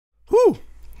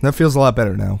That feels a lot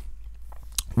better now.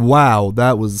 Wow,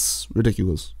 that was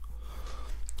ridiculous.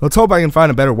 Let's hope I can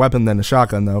find a better weapon than a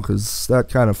shotgun, though, because that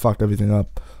kind of fucked everything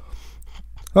up.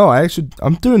 Oh,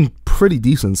 I'm doing pretty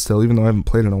decent still, even though I haven't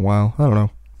played in a while. I don't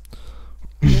know.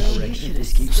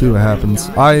 See what happens.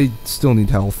 I still need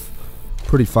health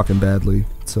pretty fucking badly,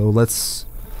 so let's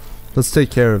take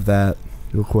care of that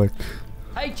real quick.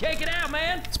 Hey, check it out,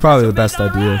 man. It's probably the best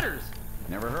idea.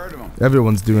 Never heard of them.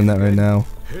 Everyone's doing that right now.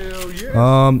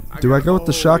 Do I go with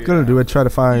the shotgun or do I try to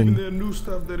find...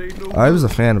 I was a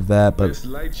fan of that, but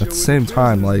at the same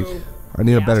time, like, I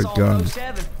need a better gun.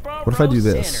 What if I do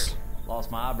this? Lost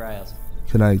my eyebrows.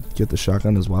 Can I get the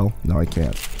shotgun as well? No, I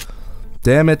can't.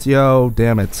 Damn it, yo,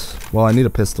 damn it. Well, I need a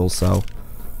pistol, so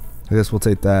I guess we'll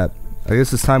take that. I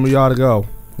guess it's time we ought to go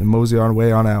and mosey our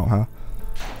way on out, huh?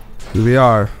 Here we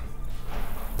are.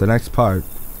 The next part.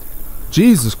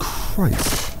 Jesus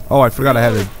Christ. Oh, I forgot I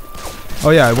had it. Oh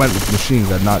yeah, I went with machine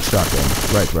gun, not shotgun.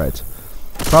 Right.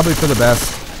 Probably for the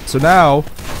best. So now,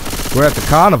 we're at the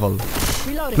Carnival.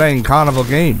 Playing Carnival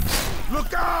games.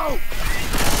 Look out!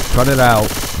 Cut it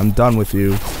out. I'm done with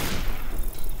you.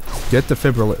 Get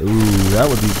defibrillator. Ooh, that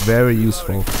would be very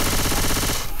useful.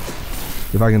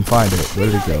 If I can find it. Where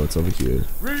did it go? It's over here.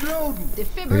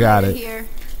 I got it.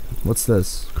 What's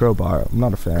this? Crowbar. I'm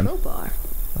not a fan.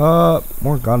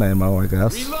 More gun ammo, I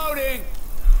guess.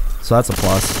 So that's a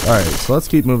plus. Alright, so let's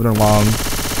keep moving along.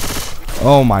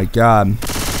 Oh my god.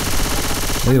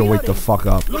 I need to wake the fuck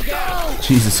up.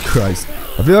 Jesus Christ.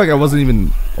 I feel like I wasn't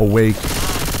even awake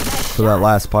for that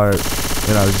last part.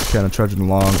 And I was just kind of trudging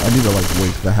along. I need to like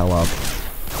wake the hell up.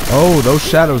 Oh, those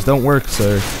shadows don't work,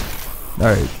 sir.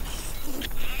 Alright.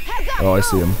 Oh, I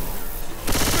see him.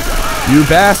 You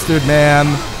bastard, man.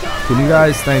 Can you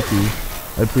guys thank you?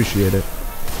 I appreciate it.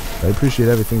 I appreciate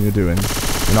everything you're doing.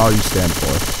 And all you stand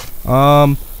for.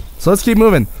 So let's keep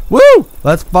moving. Woo!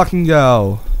 Let's fucking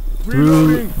go.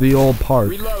 Through the old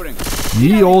park.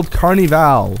 Ye old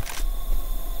Carnival.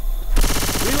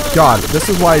 God, this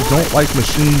is why I don't like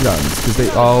machine guns, because they...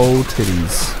 Oh,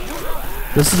 titties.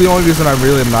 This is the only reason I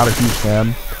really am not a huge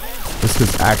fan. It's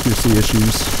because accuracy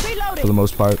issues, for the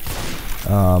most part.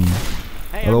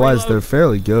 Otherwise, they're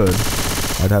fairly good,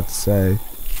 I'd have to say.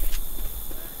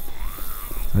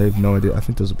 I have no idea. I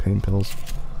think those are pain pills.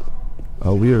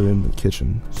 Oh, we are in the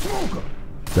kitchen.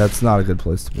 That's not a good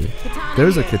place to be.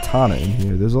 There's a katana in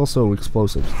here. There's also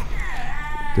explosives.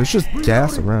 There's just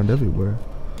gas around everywhere.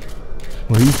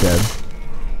 Well, he's dead.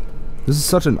 This is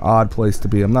such an odd place to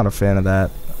be. I'm not a fan of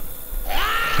that.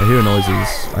 I hear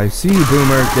noises. I see you,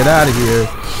 Boomer. Get out of here.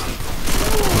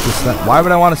 Why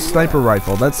would I want a sniper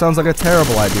rifle? That sounds like a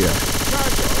terrible idea.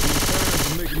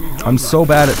 I'm so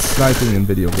bad at sniping in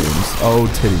video games. Oh,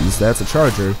 titties. That's a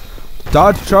charger.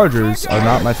 Dodge Chargers are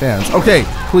not my fans. Okay,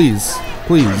 please.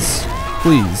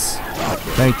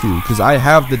 Thank you. Because I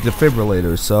have the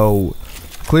defibrillator, so...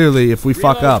 Clearly, if we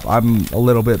fuck up, I'm a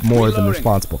little bit more than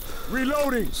responsible.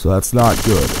 So that's not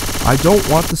good. I don't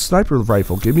want the sniper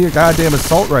rifle. Give me a goddamn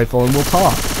assault rifle and we'll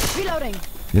talk.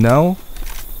 You know?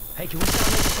 Hey, can we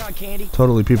stop candy?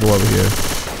 Totally people over here.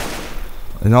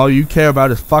 And all you care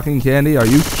about is fucking candy? Are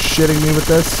you shitting me with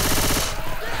this?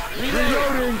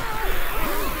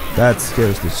 That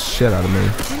scares the shit out of me.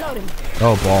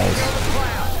 Oh, balls.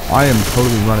 I am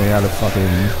totally running out of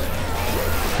fucking...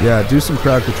 Yeah, do some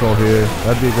crowd control here.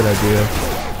 That'd be a good idea.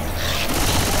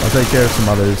 I'll take care of some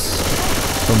others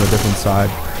from a different side.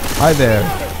 Hi there.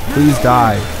 Please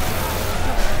die.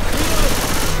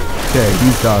 Okay,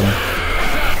 he's done.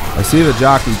 I see the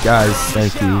jockey, guys.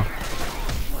 Thank you.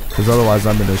 Because otherwise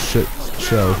I'm in a shit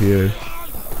show here.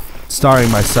 Starring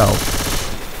myself.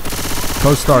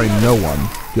 Co-starring no one.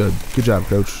 Good. Good job,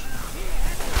 coach.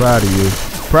 Proud of you.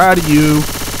 Proud of you.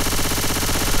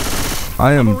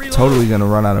 I am totally gonna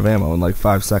run out of ammo in like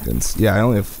 5 seconds. Yeah, I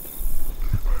only have...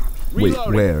 Wait,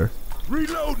 where?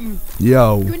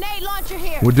 Yo.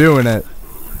 We're doing it.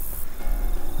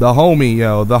 The homie,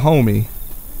 yo. The homie.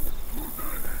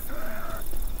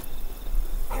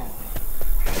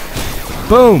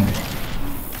 Boom!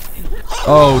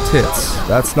 Oh, tits.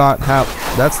 That's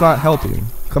not helping.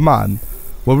 Come on.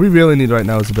 What we really need right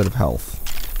now is a bit of health.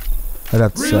 I'd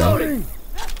have to say.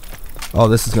 Oh,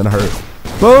 this is gonna hurt.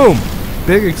 Boom!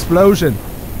 Big explosion.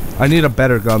 I need a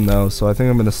better gun though, so I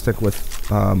think I'm gonna stick with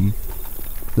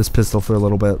this pistol for a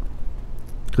little bit,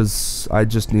 because I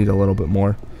just need a little bit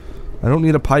more. I don't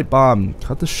need a pipe bomb.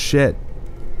 Cut the shit.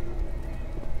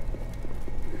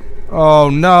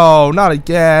 Oh no, not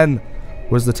again.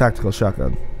 Where's the tactical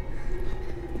shotgun?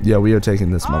 Yeah, we are taking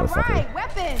this motherfucker.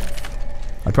 Weapons.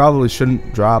 I probably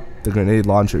shouldn't drop the grenade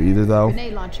launcher either though.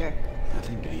 Grenade launcher.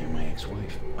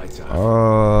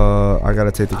 I I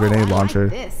gotta take the grenade launcher.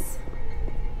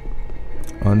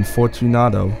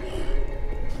 Unfortunado.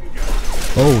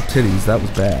 Oh, titties, that was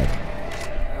bad.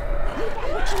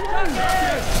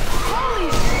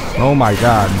 Oh my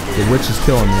god, the witch is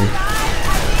killing me.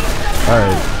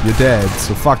 Alright, you're dead,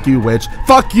 so fuck you, witch.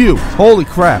 Fuck you! Holy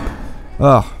crap.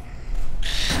 Ugh.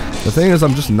 The thing is,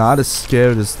 I'm just not as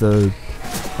scared as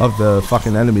of the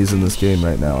fucking enemies in this game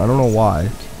right now. I don't know why.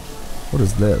 What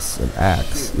is this? An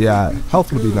axe. Yeah,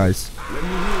 health would be nice.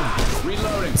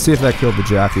 Let's see if that killed the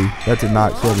jockey. That did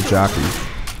not kill the jockey.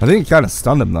 I think it kind of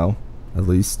stunned him though, at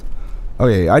least.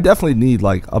 Okay, I definitely need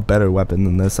like a better weapon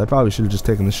than this. I probably should have just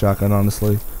taken the shotgun,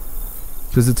 honestly.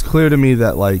 Because it's clear to me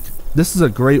that like, this is a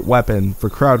great weapon for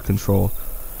crowd control,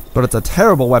 but it's a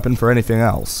terrible weapon for anything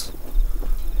else.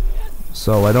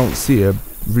 So I don't see a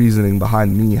reasoning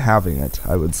behind me having it,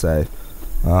 I would say.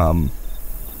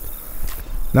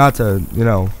 Not to, you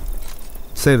know,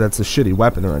 say that's a shitty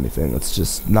weapon or anything. It's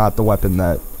just not the weapon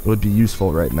that would be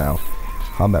useful right now.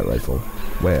 Combat rifle.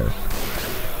 Where?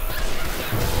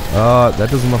 That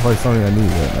doesn't look like something I need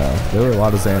right now. There are a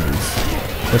lot of zombies.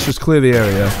 Let's just clear the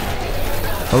area.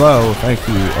 Hello, thank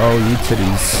you. Oh, you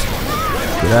titties.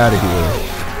 Get out of here.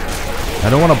 I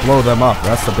don't want to blow them up.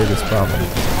 That's the biggest problem.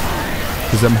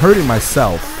 Because I'm hurting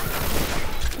myself.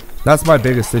 That's my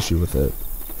biggest issue with it.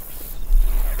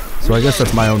 So I guess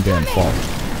that's my own damn fault.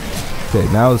 Okay,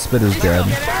 now the spitter's dead.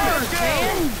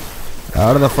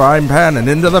 Out of the frying pan and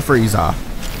into the freezer.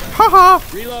 Ha ha!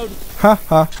 Reload. Ha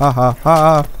ha ha ha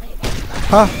ha.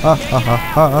 Ha ha ha ha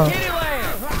ha.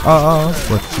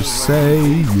 What you say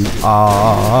you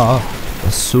are a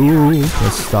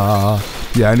superstar.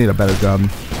 Yeah, I need a better gun.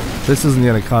 This isn't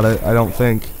gonna cut it, I don't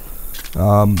think.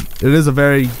 It is a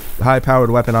very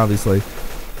high-powered weapon, obviously.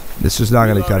 It's just not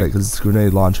gonna cut it because it's a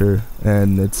grenade launcher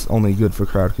and it's only good for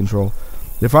crowd control.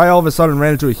 If I all of a sudden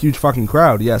ran into a huge fucking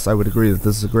crowd, yes, I would agree that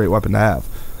this is a great weapon to have.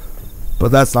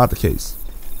 But that's not the case.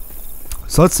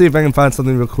 So let's see if I can find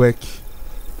something real quick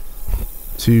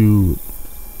to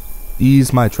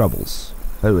ease my troubles,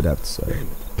 I would have to say.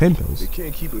 Pain pills.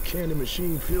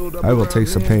 I will take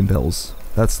some pain pills.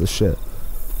 That's the shit.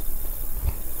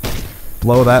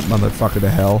 Blow that motherfucker to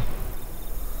hell.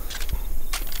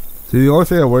 See, the only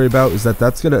thing I worry about is that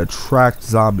that's going to attract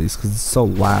zombies because it's so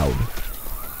loud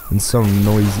and so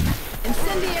noisy.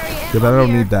 Yeah, but I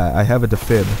don't need that. I have a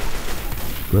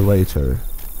defibrillator.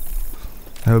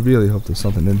 I really hope there's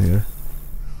something in here.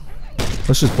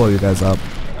 Let's just blow you guys up.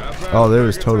 Oh, there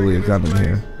is totally a gun in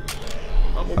here.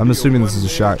 I'm assuming this is a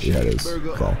shot. Yeah, it is.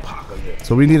 Okay.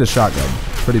 So we need a shotgun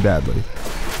pretty badly.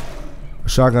 A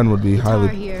shotgun would be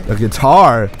highly... A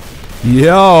guitar?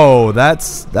 Yo,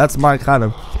 that's my kind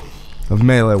of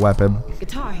melee weapon.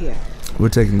 Guitar here. We're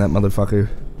taking that motherfucker.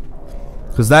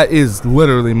 Because that is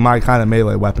literally my kind of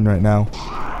melee weapon right now.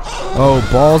 Oh,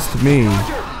 balls to me.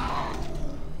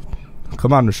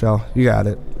 Come on, Rochelle. You got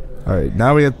it. Alright,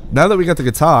 now that we got the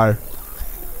guitar,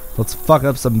 let's fuck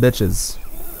up some bitches.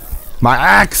 My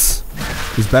axe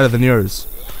is better than yours.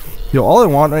 Yo, all I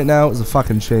want right now is a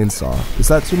fucking chainsaw. Is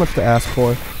that too much to ask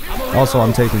for? Also,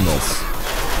 I'm taking this.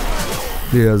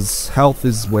 Because health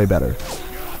is way better.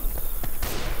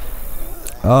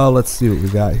 Let's see what we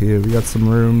got here. We got some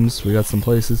rooms. We got some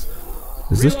places.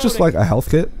 Is this just like a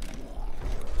health kit?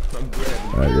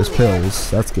 Alright, there's pills.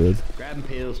 That's good.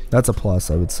 That's a plus,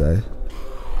 I would say.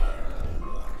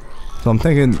 So I'm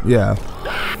thinking, yeah.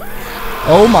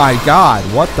 Oh my god,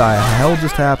 what the hell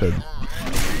just happened?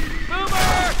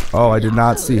 Oh, I did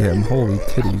not see him. Holy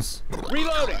titties.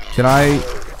 Can I...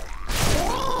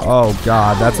 Oh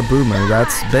god, that's a boomer.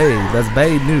 That's Bay. That's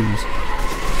Bay news.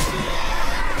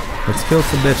 Let's kill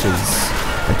some bitches.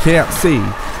 I can't see.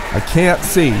 I can't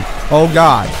see. Oh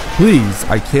god, please,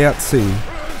 I can't see.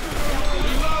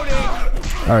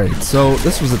 Alright, so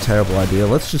this was a terrible idea.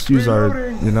 Let's just use our,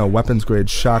 you know, weapons grade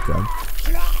shotgun.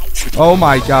 Oh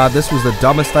my god, this was the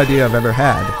dumbest idea I've ever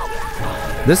had.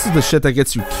 This is the shit that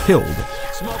gets you killed.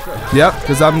 Yep,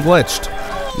 because I'm glitched.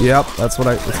 Yep, that's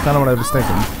kind of what I was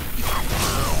thinking.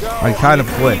 I kind of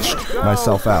glitched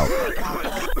myself out.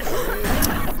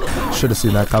 Should have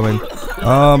seen that coming.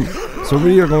 So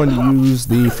we are going to use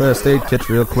the first aid kit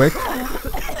real quick.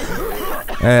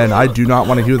 And I do not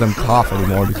want to hear them cough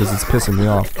anymore because it's pissing me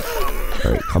off.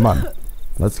 Alright, come on.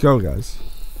 Let's go, guys.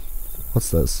 What's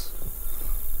this?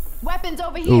 Weapons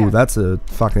over here. Ooh, that's a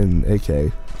fucking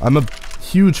AK. I'm a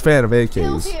huge fan of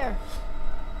AKs.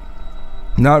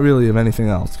 Not really of anything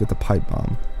else. Get the pipe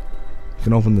bomb. You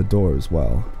can open the door as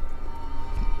well.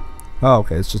 Oh,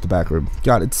 okay, it's just a back room.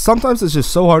 God, sometimes it's just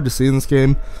so hard to see in this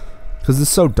game because it's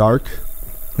so dark.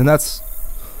 And that's...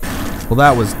 Well,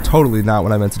 that was totally not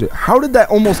what I meant to do. How did that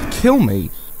almost kill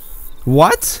me?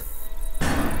 What?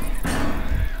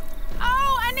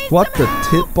 What the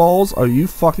tit balls? Are you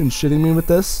fucking shitting me with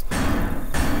this?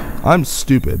 I'm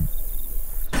stupid.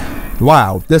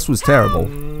 Wow, this was terrible.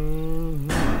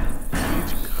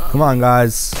 Come on,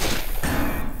 guys.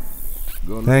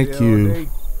 Thank you.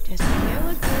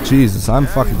 Jesus, I'm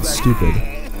fucking stupid.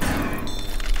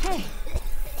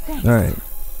 Alright.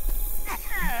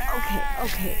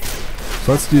 Okay.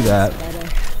 So let's do that.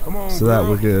 So that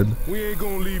we're good.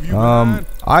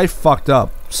 I fucked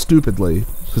up stupidly.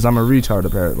 Because I'm a retard,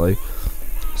 apparently.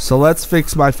 So let's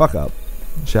fix my fuck up,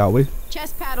 shall we?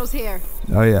 Chest paddles here.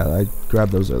 Oh yeah, I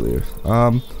grabbed those earlier.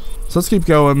 So let's keep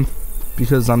going,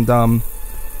 because I'm dumb.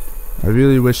 I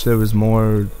really wish there was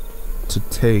more to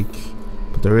take,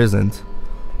 but there isn't.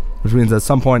 Which means at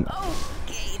some point,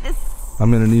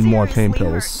 I'm gonna need more pain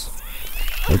pills.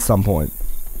 At some point.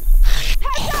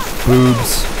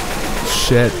 Boobs.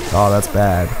 Shit. Oh, that's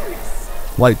bad.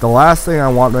 Like, the last thing I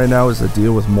want right now is to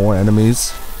deal with more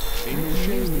enemies.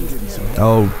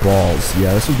 Oh, balls.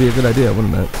 Yeah, this would be a good idea,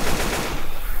 wouldn't it?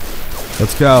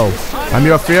 Let's go. I'm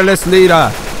your fearless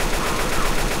leader.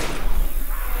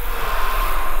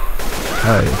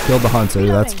 Alright, killed the hunter.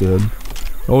 That's good.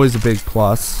 Always a big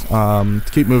plus.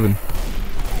 Keep moving.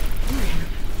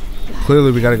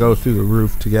 Clearly, we gotta go through the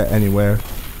roof to get anywhere.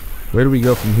 Where do we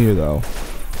go from here, though?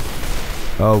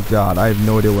 Oh, God. I have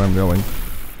no idea where I'm going.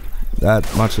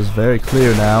 That much is very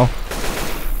clear now.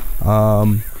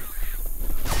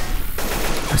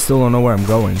 I still don't know where I'm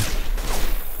going.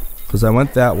 Because I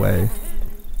went that way.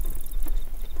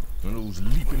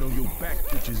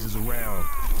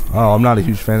 Oh, I'm not a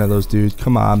huge fan of those dudes.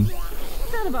 Come on.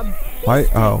 Why?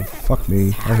 Oh, fuck me.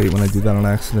 I hate when I do that on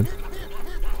accident.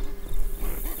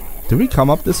 Did we come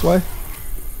up this way?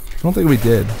 I don't think we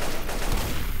did.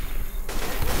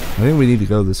 I think we need to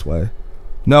go this way.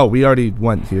 No, we already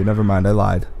went here. Never mind, I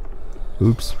lied.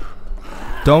 Oops.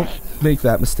 Don't make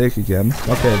that mistake again.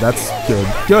 Okay, that's good.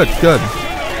 Good.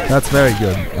 That's very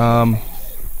good. Yeah,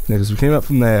 because we came up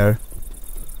from there.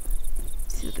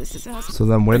 So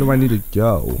then where do I need to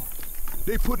go?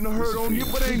 They putting a hurt on you,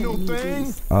 but ain't no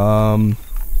thing.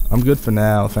 I'm good for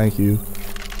now, thank you.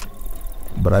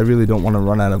 But I really don't want to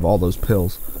run out of all those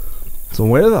pills. So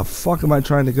where the fuck am I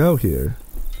trying to go here?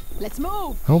 Let's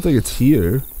move. I don't think it's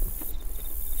here.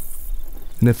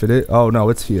 And if it is, oh no,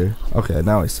 it's here. Okay,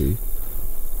 now I see.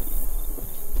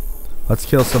 Let's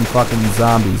kill some fucking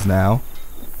zombies now.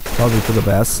 Probably for the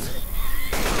best.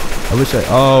 I wish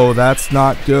oh, that's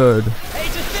not good.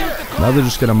 Now they're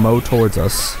just gonna mow towards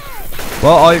us.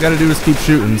 Well, all you gotta do is keep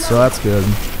shooting, so that's good.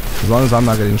 As long as I'm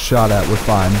not getting shot at, we're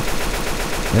fine.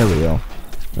 There we go.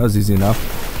 That was easy enough.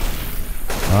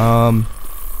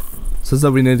 Says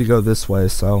that we need to go this way,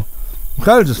 so I'm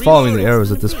kind of just following the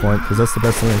arrows at this point, because that's the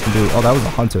best thing I can do. Oh, that was a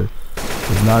hunter.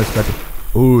 Was not expecting.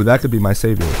 Ooh, that could be my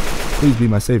savior. Please be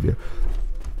my savior.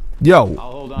 Yo,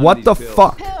 what the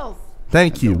fuck?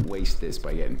 Thank you.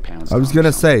 I was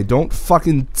gonna say, don't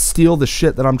fucking steal the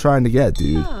shit that I'm trying to get,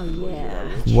 dude.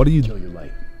 What are you?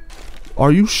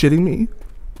 Are you shitting me?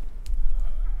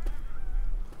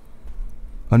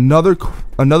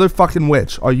 Another fucking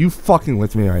witch. Are you fucking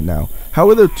with me right now? How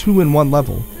are there 2 in 1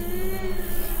 level?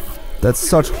 That's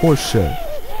such horse shit.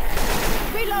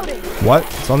 What?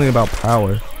 Something about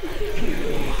power.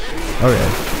 Okay.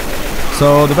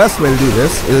 So the best way to do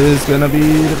this is gonna be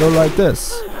to go like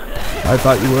this. I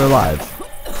thought you were alive.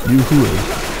 You hooey.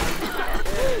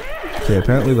 Okay,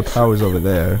 apparently the power's over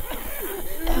there.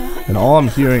 And all I'm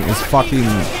hearing is fucking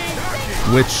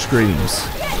witch screams.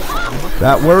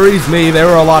 That worries me. There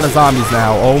are a lot of zombies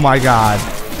now. Oh my god.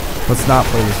 Let's not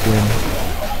play this game.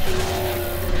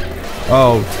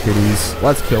 Oh, titties.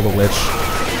 Let's kill the witch.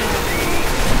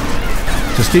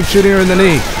 Just keep shooting her in the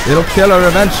knee. It'll kill her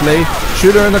eventually.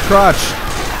 Shoot her in the crotch.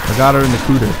 I got her in the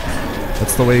cooter.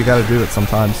 That's the way you gotta do it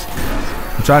sometimes.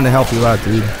 I'm trying to help you out,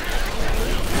 dude.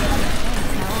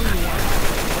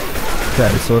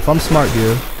 Okay, so if I'm smart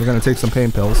here, we're gonna take some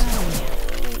pain pills.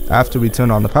 After we turn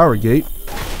on the power gate.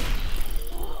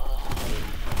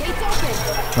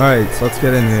 Alright, so let's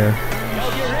get in here.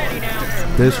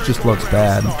 This just looks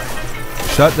bad.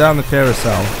 Shut down the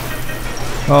carousel.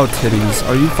 Oh, titties.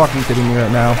 Are you fucking kidding me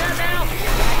right now?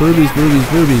 Boobies, boobies,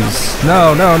 boobies.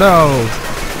 No, no, no.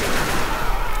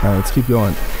 Alright, let's keep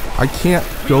going. I can't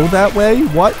go that way?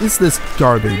 What is this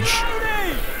garbage?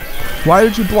 Why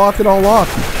did you block it all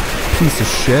off, you piece of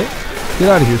shit? Get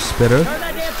out of here, spitter.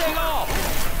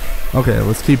 Okay,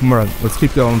 let's keep going. Let's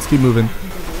keep moving.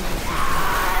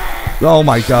 Oh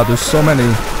my god, there's so many.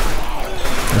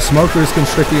 The smoker is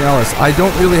constricting Ellis. I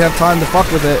don't really have time to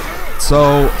fuck with it.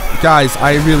 So, guys,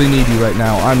 I really need you right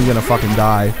now. I'm gonna fucking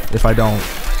die if I don't.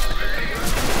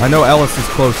 I know Ellis is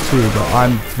close too, but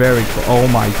I'm very close. Oh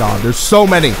my god, there's so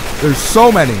many. There's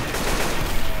so many.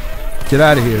 Get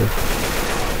out of here.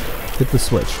 Hit the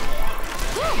switch.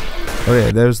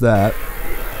 Okay, there's that.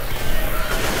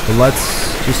 But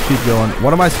let's just keep going.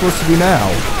 What am I supposed to do now?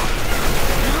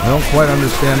 I don't quite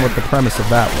understand what the premise of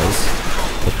that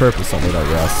was. The purpose of it, I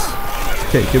guess.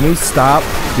 Okay, can we stop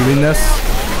doing this?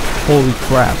 Holy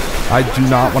crap. I do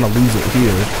not want to lose it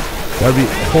here. That would be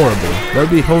horrible. That would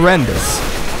be horrendous.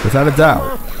 Without a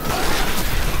doubt.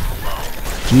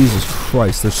 Jesus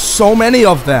Christ, there's so many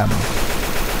of them!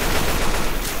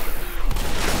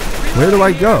 Where do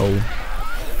I go?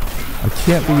 I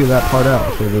can't figure that part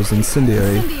out. Okay, there's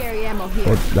incendiary.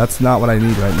 But that's not what I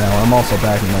need right now. I'm also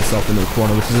backing myself into a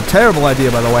corner, which is a terrible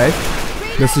idea, by the way.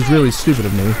 This is really stupid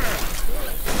of me.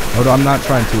 Oh, no, I'm not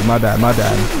trying to. My bad, my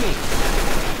bad.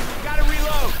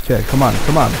 Okay, come on,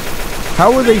 come on.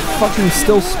 How are they fucking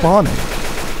still spawning?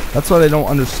 That's what I don't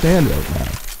understand right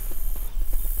now.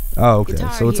 Oh, okay,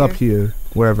 so it's up here.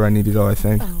 Wherever I need to go, I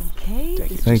think.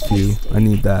 Thank you. I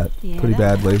need that pretty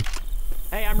badly.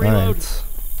 Hey, I'm reloading.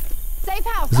 Safe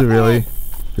house. Is it really?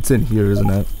 It's in here, isn't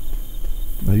it?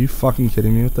 Are you fucking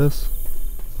kidding me with this?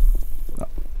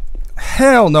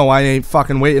 Hell no, I ain't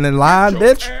fucking waiting in line,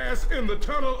 bitch.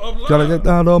 Gotta get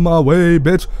out of my way,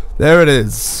 bitch. There it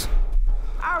is.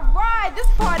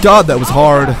 God, that was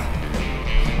hard.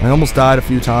 I almost died a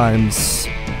few times.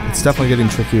 It's definitely getting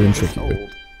trickier and trickier.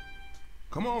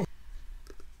 Come on.